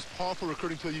the most powerful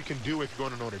recruiting tool you can do if you're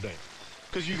going to Notre Dame.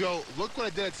 Because you go, look what I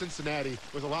did at Cincinnati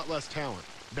with a lot less talent.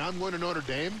 Now I'm going to Notre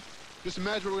Dame. Just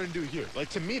imagine what we're going to do here.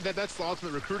 To me, that's the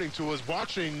ultimate recruiting tool, is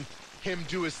watching him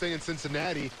do his thing in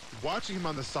Cincinnati, watching him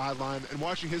on the sideline, and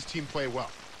watching his team play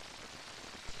well.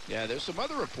 Yeah, there's some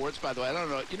other reports, by the way. I don't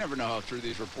know. You never know how true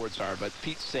these reports are, but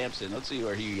Pete Sampson, let's see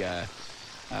where he's a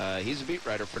beat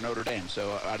writer for Notre Dame,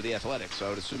 so out of the Athletics, so I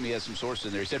would assume he has some sources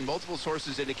in there. He said multiple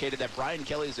sources indicated that Brian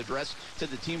Kelly's address to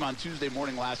the team on Tuesday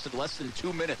morning lasted less than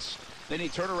 2 minutes. Then he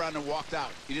turned around and walked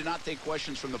out. He did not take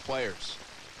questions from the players.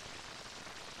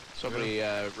 Somebody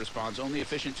responds, only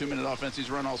efficient 2-minute offense he's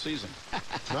run all season.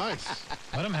 Nice.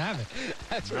 Let him have it.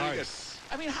 That's very good.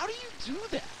 I mean, how do you do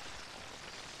that?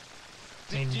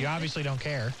 I mean, you obviously don't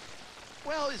care.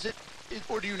 Well,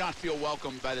 or do you not feel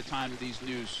welcome by the time the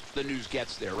news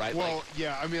gets there, right? Well,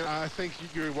 yeah, I mean, I think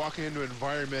you're walking into an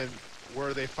environment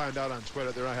where they find out on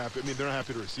Twitter they're not happy. I mean, they're not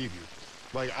happy to receive you.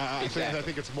 I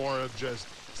think it's more of just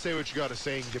say what you got to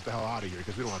say and get the hell out of here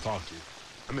because we don't want to talk to you.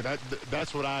 I mean,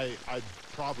 that's what I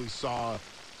probably saw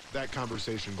that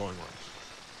conversation going on.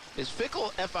 Is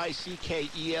Fickell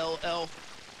Fickell?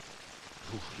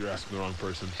 You're asking the wrong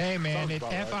person. Hey, man, it's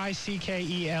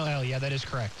Fickell. Yeah, that is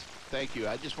correct. Thank you.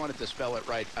 I just wanted to spell it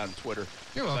right on Twitter.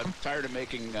 You're welcome. I'm tired of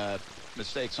making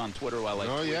mistakes on Twitter while I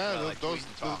tweet. Oh, yeah, tweet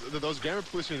and talk. those grammar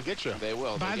police are going to get you. They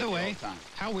will. By the way,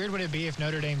 how weird would it be if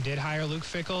Notre Dame did hire Luke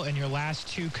Fickell and your last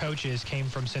two coaches came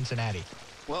from Cincinnati?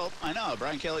 Well, I know.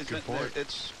 Brian Kelly's been there.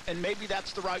 And maybe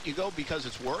that's the route you go because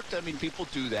it's worked. I mean, people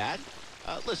do that.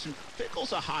 Listen,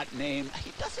 Fickell's a hot name.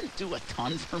 He doesn't do a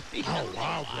ton for me. Oh,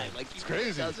 wow. It's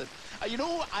crazy. Doesn't. You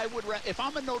know who I would, if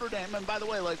I'm a Notre Dame, and by the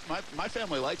way, my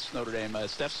family likes Notre Dame,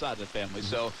 Steph's side of the family,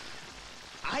 so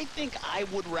I think I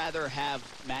would rather have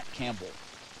Matt Campbell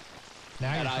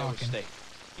at Iowa State.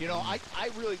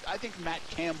 I think Matt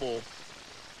Campbell,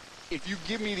 if you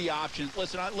give me the options,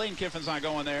 listen, Lane Kiffin's not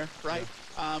going there, right?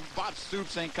 Yeah. Bob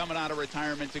Stoops ain't coming out of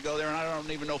retirement to go there, and I don't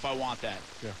even know if I want that.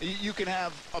 Yeah. You can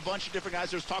have a bunch of different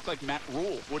guys. There's talk like Matt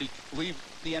Rule. Would he leave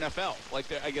the NFL?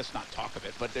 I guess not talk of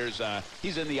it, but there's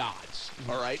he's in the odds,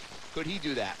 all right? Could he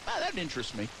do that? That'd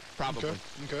interest me, probably.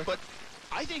 Okay. But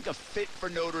I think a fit for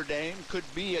Notre Dame could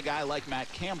be a guy like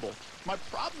Matt Campbell. My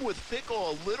problem with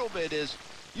Fickell a little bit is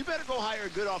you better go hire a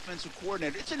good offensive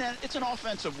coordinator. It's an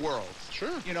offensive world.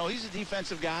 Sure. You know, he's a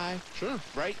defensive guy. Sure.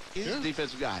 Right? He's a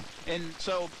defensive guy. And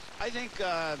so I think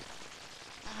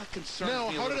concerns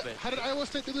me a little bit. How did Iowa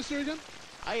State do this year again?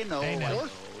 I know. Hey, now.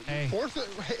 Hey. Fourth?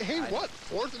 What?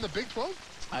 Fourth in the Big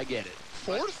 12? I get it.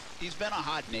 Fourth? But he's been a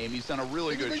hot name. He's done a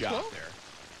really good job 12? there.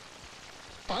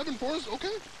 5 and 4 is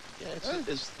okay. Yeah,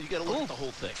 you got to look at the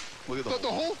whole thing. Look at The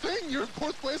whole thing? You're in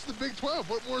fourth place in the Big 12.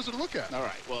 What more is there to look at? All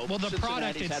right. Well, the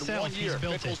product Cincinnati's had itself, 1 year. he's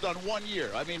built Fickell's it. done 1 year.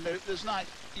 I mean, there's not.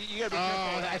 You got to be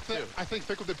careful of that too. I think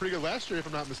Fickell did pretty good last year, if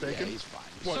I'm not mistaken. Yeah, he's fine.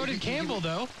 What, So did Campbell,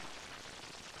 though.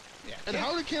 Yeah. And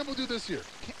how did Campbell do this year?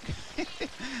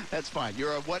 That's fine.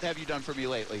 You're a what have you done for me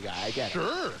lately guy. I get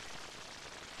it.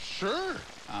 Sure.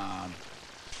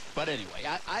 But anyway,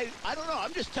 I don't know.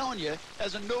 I'm just telling you,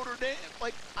 as a Notre Dame,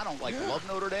 like, I don't love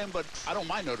Notre Dame, but I don't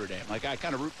mind Notre Dame. Like, I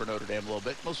kind of root for Notre Dame a little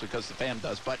bit, mostly because the fan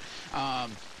does. But I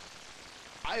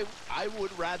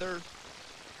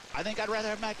think I'd rather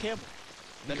have Matt Campbell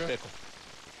than Fickell.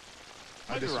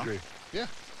 I disagree. Yeah.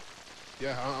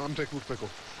 Yeah, I'm taking with Fickell.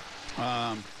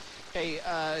 Hey,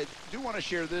 do want to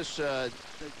share this.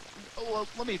 Well,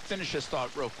 let me finish this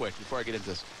thought real quick before I get into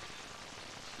this.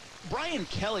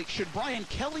 Should Brian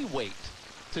Kelly wait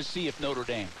to see if Notre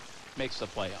Dame makes the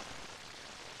playoff?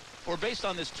 Or based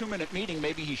on this 2-minute meeting,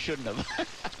 maybe he shouldn't have.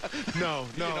 No,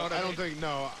 You know what I I don't mean? think,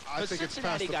 no. I The think it's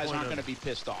past Cincinnati the guys point aren't of- going to be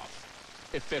pissed off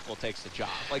if Fickell takes the job.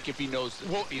 Like if he knows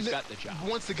if he's got the job.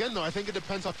 Once again, though, I think it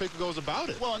depends how Fickell goes about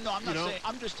it. Well, no, I'm not You know? saying.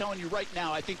 I'm just telling you right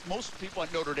now, I think most people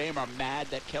at Notre Dame are mad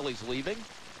that Kelly's leaving.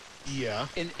 Yeah.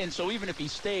 And so even if he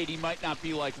stayed, he might not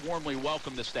be like warmly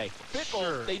welcome to stay. Fickell,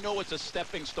 Sure. they know it's a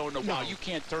stepping stone to, wow, you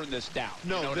can't turn this down.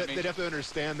 No, you know what I they mean? definitely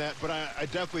understand that, but I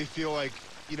definitely feel like,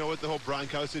 you know, with the whole Brian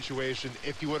Kelly situation,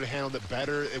 if he would have handled it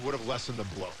better, it would have lessened the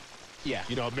blow. Yeah.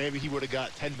 You know, maybe he would have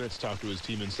got 10 minutes to talk to his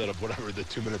team instead of whatever the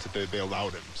 2 minutes that they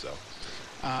allowed him. So.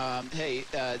 Hey,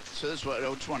 so this is what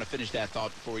I just want to finish that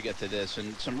thought before we get to this.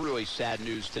 And some really sad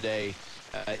news today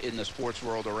in the sports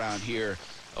world around here.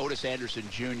 Otis Anderson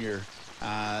Jr.,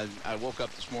 I woke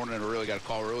up this morning and I really got a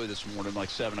call early this morning, like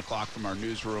 7 o'clock from our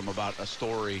newsroom about a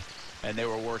story, and they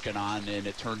were working on, and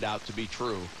it turned out to be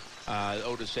true.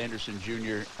 Otis Anderson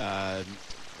Jr.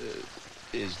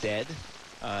 Is dead.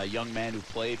 A young man who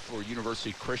played for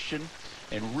University Christian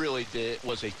and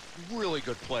was a really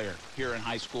good player here in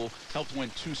high school. Helped win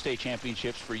 2 state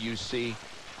championships for UC.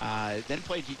 Then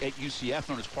played at UCF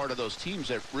and was part of those teams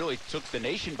that really took the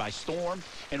nation by storm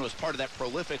and was part of that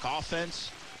prolific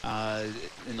offense.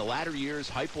 In the latter years,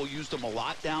 Heupel used him a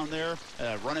lot down there.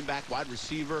 Running back, wide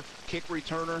receiver, kick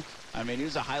returner. I mean, he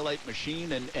was a highlight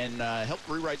machine and helped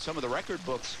rewrite some of the record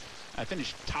books. I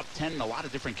finished top 10 in a lot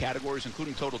of different categories,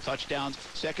 including total touchdowns,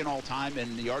 second all-time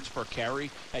in yards per carry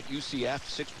at UCF,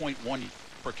 6.1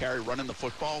 per carry running the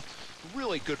football.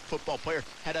 Really good football player.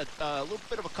 Had a little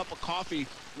bit of a cup of coffee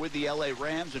with the L.A.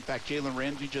 Rams. In fact, Jalen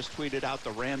Ramsey just tweeted out.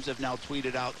 The Rams have now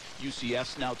tweeted out.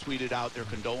 UCF's now tweeted out their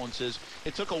condolences.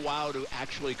 It took a while to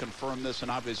actually confirm this, and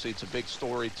obviously it's a big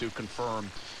story to confirm.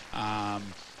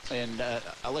 And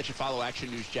I'll let you follow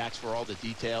Action News Jax for all the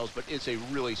details, but it's a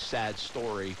really sad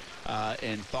story.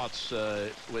 And thoughts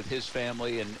with his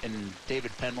family and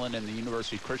David Penland and the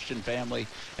University Christian family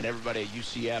and everybody at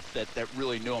UCF that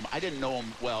really knew him. I didn't know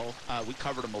him well. We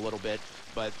covered him a little bit,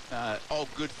 but all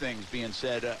good things being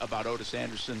said about Otis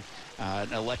Anderson.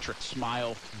 An electric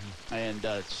smile, and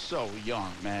so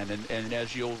young, man. And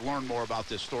as you'll learn more about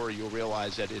this story, you'll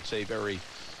realize that it's a very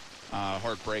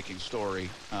heartbreaking story,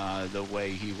 the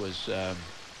way he was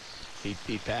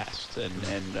he passed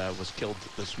and was killed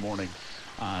this morning,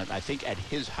 I think at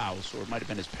his house, or it might have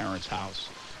been his parents' house.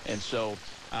 And so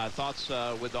thoughts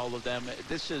with all of them.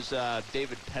 This is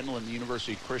David Penland, the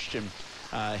University Christian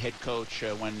head coach,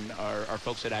 when our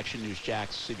folks at Action News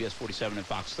Jax, CBS 47 and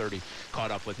Fox 30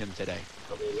 caught up with him today.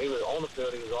 I mean, he was on the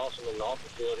field, he was awesome, and off the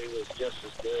field, he was just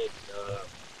as good.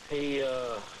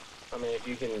 I mean, if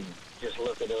you can just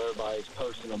look at everybody's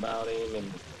posting about him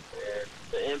and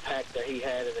the impact that he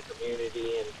had in the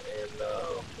community and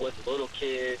with little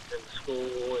kids in the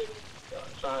school and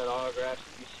signing autographs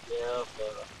at UCF.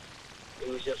 He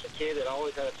was just a kid that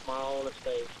always had a smile on his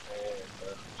face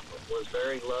and was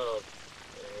very loved.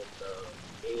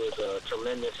 And he was a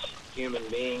tremendous human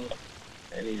being,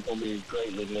 and he's going to be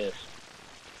greatly missed.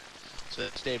 So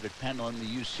that's David Penland, the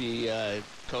UC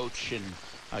coach, and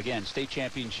again, state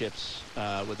championships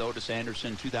with Otis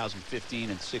Anderson, 2015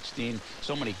 and 16.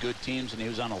 So many good teams, and he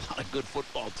was on a lot of good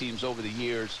football teams over the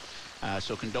years.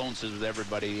 So condolences with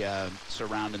everybody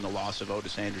surrounding the loss of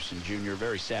Otis Anderson Jr.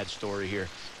 Very sad story here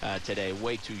today.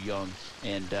 Way too young.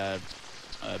 And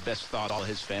best thought all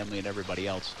his family and everybody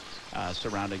else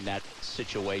surrounding that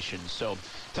situation. So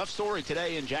tough story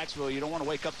today in Jacksonville. You don't want to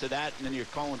wake up to that, and then you're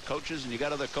calling coaches, and you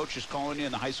got other coaches calling you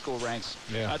in the high school ranks.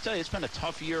 Yeah. I'll tell you, it's been a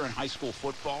tough year in high school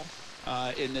football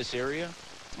in this area.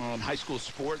 High school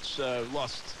sports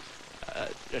lost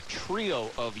a trio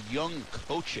of young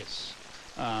coaches,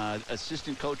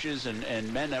 assistant coaches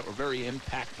and men that were very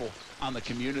impactful on the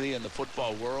community and the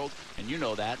football world. And you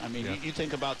know that. I mean, you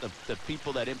think about the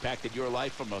people that impacted your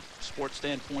life from a sports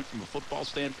standpoint, from a football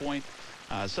standpoint.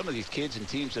 Some of these kids and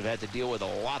teams have had to deal with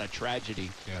a lot of tragedy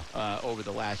over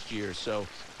the last year. So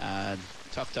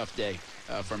tough day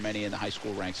for many in the high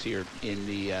school ranks here in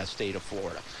the state of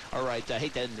Florida. All right, I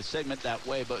hate to end the segment that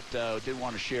way, but did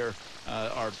want to share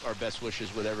our best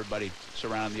wishes with everybody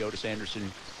surrounding the Otis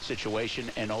Anderson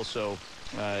situation, and also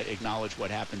acknowledge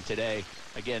what happened today.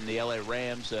 Again, the LA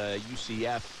Rams,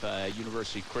 UCF,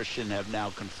 University Christian have now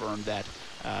confirmed that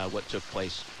what took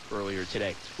place earlier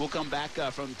today. We'll come back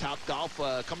from Top Golf.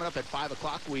 Coming up at 5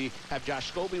 o'clock, we have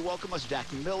Josh Scobie welcome us.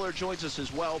 Jack Miller joins us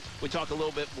as well. We talk a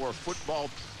little bit more football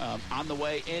on the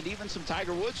way, and even some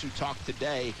Tiger Woods, who talked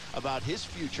today about his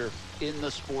future in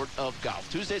the sport of golf.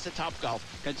 Tuesdays at Top Golf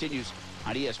continues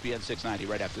on ESPN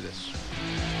 690 right after this.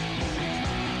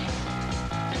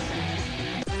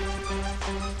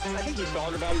 I think he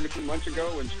thought about it a few months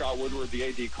ago when Scott Woodward, the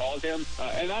AD, called him.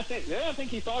 And I think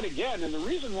he thought again. And the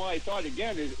reason why he thought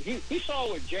again is he saw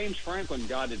what James Franklin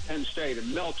got at Penn State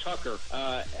and Mel Tucker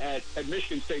at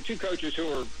Michigan State, two coaches who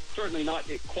are certainly not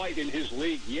quite in his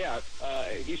league yet.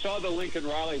 He saw the Lincoln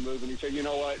Riley move, and he said, you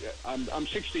know what, I'm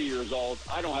 60 years old.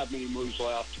 I don't have many moves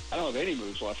left. I don't have any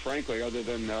moves left, frankly, other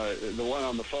than the one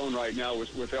on the phone right now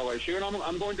with LSU, and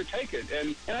I'm going to take it.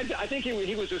 And I think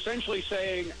he was essentially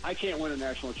saying, I can't win a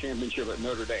national championship at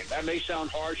Notre Dame. That may sound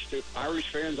harsh to Irish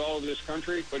fans all over this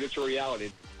country, but it's a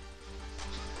reality.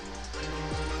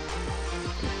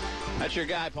 That's your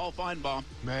guy, Paul Feinbaum.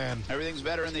 Man. Everything's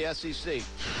better in the SEC.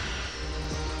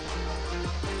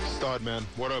 Stud, man.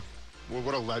 What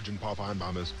a legend Paul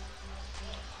Feinbaum is.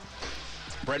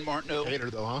 Brent Martineau. Hater,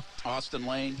 though, huh? Austin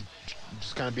Lane.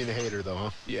 Just kind of being a hater, though, huh?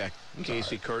 Yeah.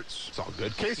 Casey Kurtz. It's all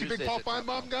good. Casey, big Paul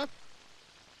Feinbaum guy?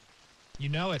 You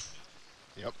know it.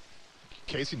 Yep.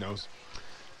 Casey knows.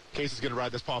 Casey's going to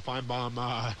ride this Paul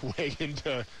Feinbaum way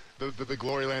into the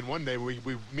glory land one day.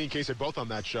 Me and Casey are both on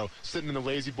that show, sitting in the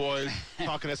Lazy Boys,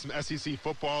 talking at some SEC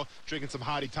football, drinking some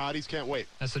hottie toddies. Can't wait.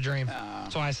 That's the dream.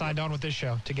 That's why I signed on with this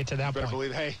show, to get to that Better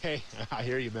point. believe. Hey, I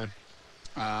hear you, man.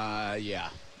 Yeah.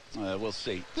 We'll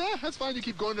see. Yeah, that's fine. You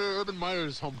keep going to Urban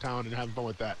Meyer's hometown and having fun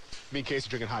with that. Me and Casey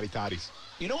drinking hottie toddies.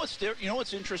 You know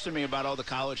what's interesting to me about all the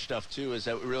college stuff too is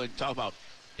that we really talk about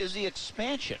is the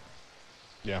expansion.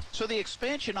 Yeah. So the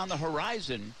expansion on the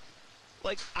horizon,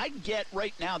 like I get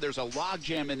right now there's a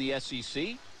logjam in the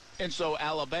SEC, and so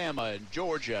Alabama and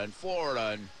Georgia and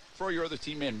Florida and throw your other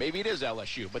team in. Maybe it is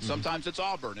LSU, but sometimes it's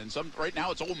Auburn, and right now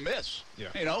it's Ole Miss. Yeah.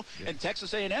 You know, Yeah. and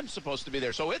Texas A&M's supposed to be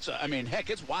there. So it's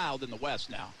it's wild in the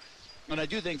West now. And I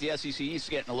do think the SEC East is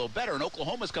getting a little better, and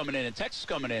Oklahoma's coming in and Texas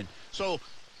coming in. So,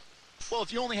 well,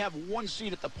 if you only have one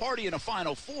seat at the party in a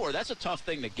Final Four, that's a tough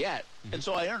thing to get. And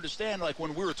so I understand, like,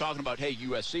 when we were talking about, hey,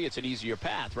 USC, it's an easier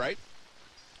path, right?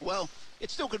 Well, it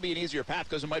still could be an easier path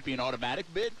because it might be an automatic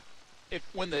bid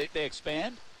when they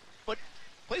expand. But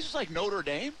places like Notre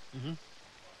Dame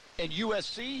and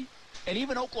USC and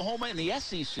even Oklahoma and the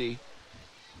SEC,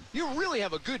 you really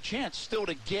have a good chance still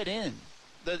to get in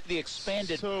the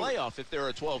expanded playoff if there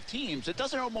are 12 teams. It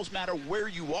doesn't almost matter where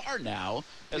you are now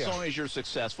as long as you're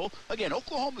successful. Again,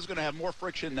 Oklahoma's going to have more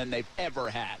friction than they've ever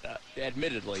had,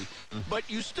 admittedly. But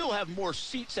you still have more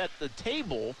seats at the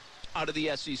table out of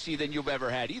the SEC than you've ever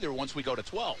had either once we go to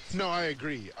 12. No, I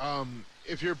agree.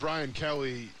 If you're Brian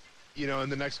Kelly, you know, in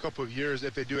the next couple of years,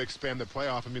 if they do expand the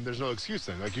playoff, I mean, there's no excuse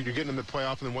then. Like, you're getting in the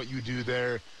playoff, and then what you do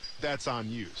there, that's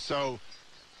on you. So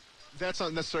that's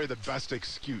not necessarily the best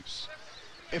excuse.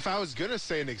 If I was going to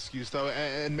say an excuse, though,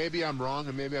 and maybe I'm wrong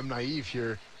and maybe I'm naive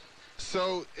here,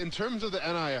 so in terms of the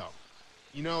NIL,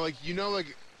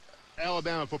 like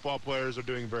Alabama football players are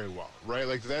doing very well, right?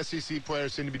 Like the SEC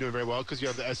players seem to be doing very well because you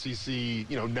have the SEC,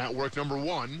 network, number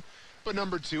one. But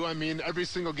number two, I mean, every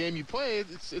single game you play,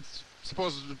 it's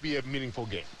supposed to be a meaningful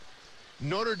game.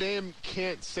 Notre Dame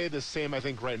can't say the same, I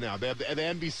think, right now. They have the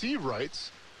NBC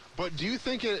rights, but do you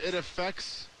think it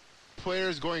affects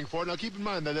players going forward? Now, keep in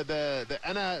mind that the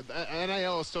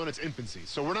NIL is still in its infancy,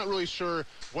 so we're not really sure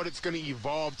what it's going to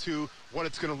evolve to, what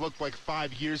it's going to look like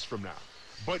 5 years from now.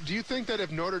 But do you think that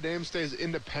if Notre Dame stays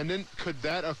independent, could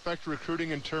that affect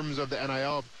recruiting in terms of the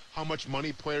NIL, how much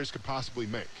money players could possibly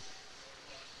make?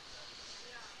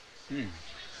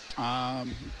 I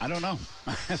don't know.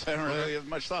 I don't really have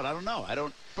much thought. I don't know. I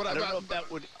don't know if that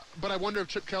would. But I wonder if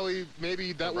Chip Kelly,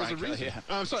 maybe that was a reason. Yeah.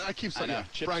 I'm sorry, I keep saying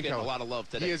that. Chip's Brian getting Kelly. a lot of love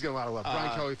today. He is getting a lot of love.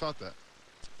 Brian Kelly thought that.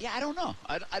 Yeah, I don't know.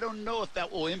 I don't know if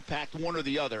that will impact one or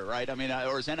the other, right? I mean,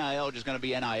 or is NIL just going to be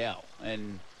NIL?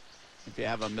 And if you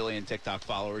have 1 million TikTok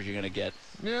followers, you're going to get.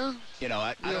 Yeah. You know,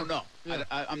 I don't know. Yeah.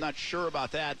 I'm not sure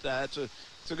about that. It's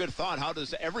a good thought. How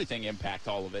does everything impact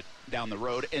all of it down the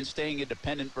road, and staying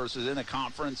independent versus in a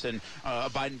conference, and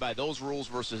abiding by those rules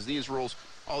versus these rules,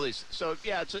 all these. So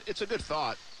yeah, it's a good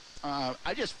thought.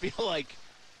 I just feel like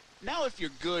now if you're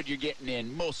good, you're getting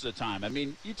in most of the time. I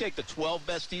mean, you take the 12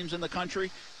 best teams in the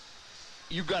country,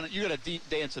 you're gonna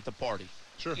dance at the party.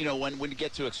 Sure. You know, when you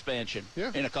get to expansion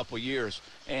in a couple of years,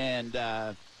 and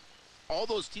all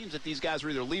those teams that these guys are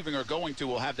either leaving or going to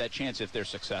will have that chance if they're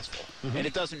successful. Mm-hmm. And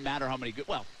it doesn't matter how many good –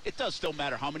 well, it does still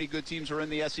matter how many good teams are in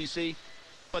the SEC,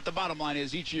 but the bottom line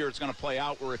is each year it's going to play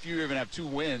out where if you even have two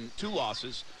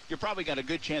losses, you're probably got a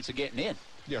good chance of getting in.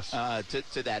 Yes.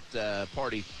 To that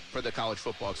party for the college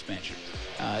football expansion.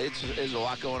 There's a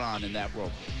lot going on in that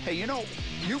world. Hey, you know,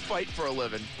 you fight for a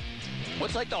living.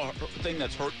 What's like the thing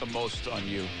that's hurt the most on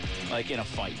you, like in a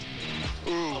fight?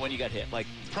 Ooh. When you got hit? Like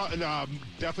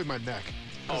definitely my neck.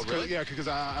 Oh, really? Yeah, because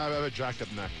I have a jacked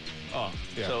up neck. Oh,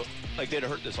 yeah. So, like, did it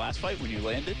hurt this last fight when you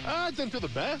landed? I didn't feel the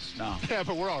best. No. Yeah,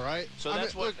 but we're all right. So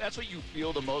that's what you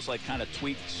feel the most, like, kind of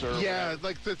tweaks or yeah, whatever.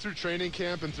 Like through training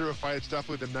camp and through a fight, it's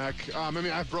definitely the neck. I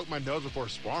mean, I broke my nose before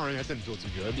sparring. I didn't feel too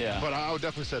good. Yeah. But I would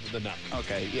definitely say the neck.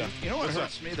 Okay. Yeah. You know what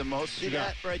hurts me the most? See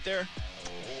that right there?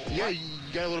 Yeah, you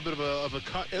got a little bit of a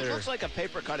cut there. It looks like a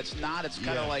paper cut. It's not. It's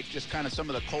kind of like just kind of some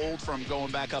of the cold from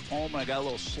going back up home. And I got a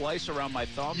little slice around my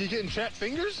thumb. You getting chapped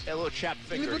fingers? A little chapped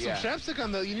finger, You need to put some chapstick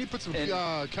on you need to put some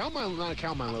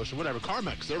Calmine lotion, whatever.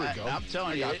 Carmex, there we go. I'm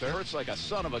telling you, it hurts like a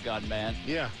son of a gun, man.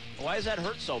 Yeah. Why does that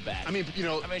hurt so bad? I mean,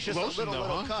 it's just lotion, a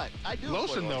little cut. I do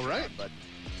lotion, though, right? On, but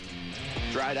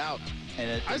dried out.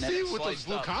 And I see you with those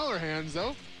blue collar hands,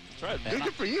 though. That's right, man.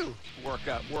 Good for you.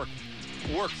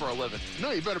 Work for a living.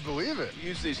 No, you better believe it.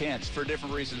 Use these hands for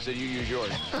different reasons than you use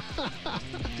yours. All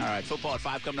right, football at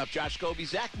 5 coming up. Josh Scobie,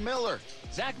 Zach Miller.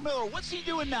 Zach Miller, what's he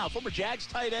doing now? Former Jags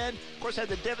tight end. Of course, had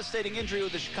the devastating injury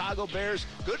with the Chicago Bears.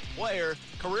 Good player.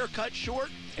 Career cut short,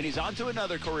 and he's on to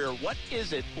another career. What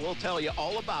is it? We'll tell you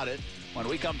all about it when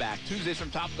we come back. Tuesdays from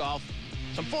Topgolf.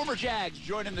 Some former Jags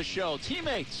joining the show.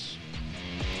 Teammates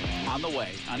on the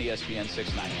way on ESPN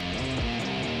 690.